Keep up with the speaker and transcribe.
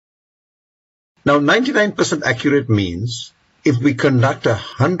Now, 99% accurate means if we conduct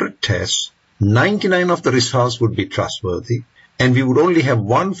 100 tests, 99 of the results would be trustworthy, and we would only have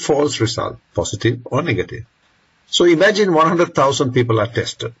one false result, positive or negative. So imagine 100,000 people are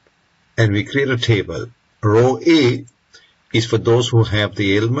tested, and we create a table. Row A is for those who have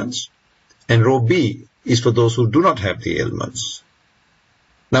the ailments, and row B is for those who do not have the ailments.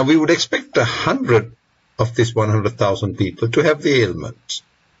 Now, we would expect 100 of these 100,000 people to have the ailments,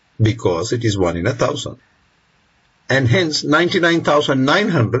 because it is 1 in 1,000. And hence,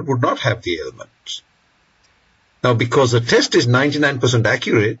 99,900 would not have the ailments. Now, because the test is 99%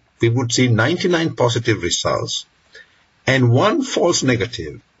 accurate, we would see 99 positive results and one false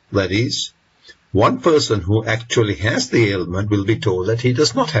negative. That is, one person who actually has the ailment will be told that he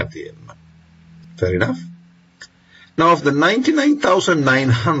does not have the ailment. Fair enough? Now, of the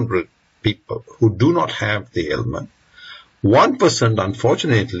 99,900 people who do not have the ailment, 1%,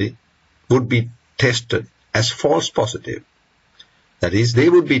 unfortunately, would be tested as false positive. That is, they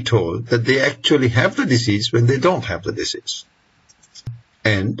would be told that they actually have the disease when they don't have the disease.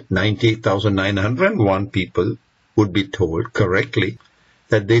 And 98,901 people would be told correctly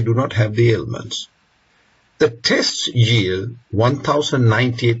that they do not have the ailments. The tests yield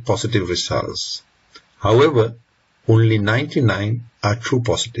 1,098 positive results. However, only 99 are true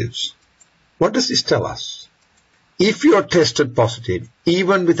positives. What does this tell us? If you are tested positive,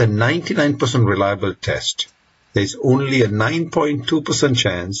 even with a 99% reliable test, there is only a 9.2%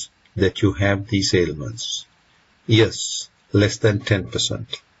 chance that you have these ailments. Yes, less than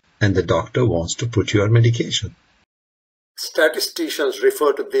 10%. And the doctor wants to put you on medication. Statisticians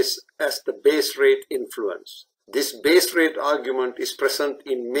refer to this as the base rate influence. This base rate argument is present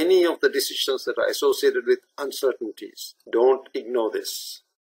in many of the decisions that are associated with uncertainties. Don't ignore this.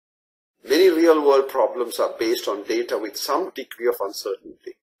 Many real-world problems are based on data with some degree of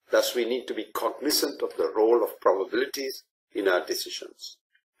uncertainty. Thus, we need to be cognizant of the role of probabilities in our decisions.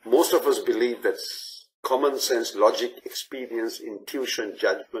 Most of us believe that common sense, logic, experience, intuition,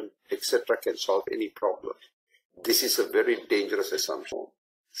 judgment, etc. can solve any problem. This is a very dangerous assumption.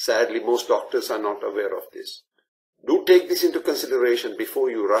 Sadly, most doctors are not aware of this. Do take this into consideration before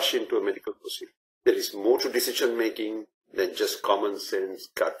you rush into a medical procedure. There is more to decision making than just common sense,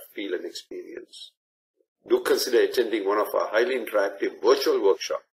 gut feel and experience. Do consider attending one of our highly interactive virtual workshops